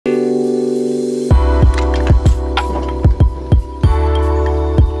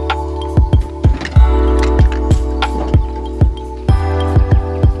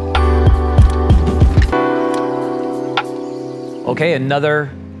Okay,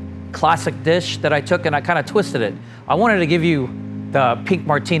 another classic dish that I took and I kind of twisted it. I wanted to give you the pink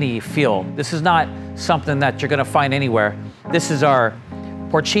martini feel. This is not something that you're gonna find anywhere. This is our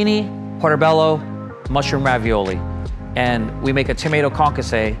porcini, portobello, mushroom ravioli. And we make a tomato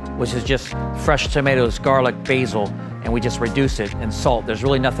concasse, which is just fresh tomatoes, garlic, basil, and we just reduce it in salt. There's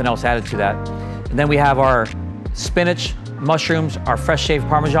really nothing else added to that. And then we have our spinach, mushrooms, our fresh shaved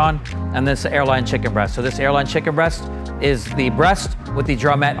Parmesan, and this Airline chicken breast. So this Airline chicken breast is the breast with the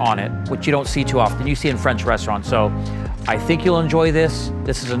drumette on it, which you don't see too often. You see in French restaurants. So I think you'll enjoy this.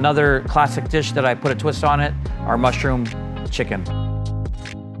 This is another classic dish that I put a twist on it, our mushroom chicken.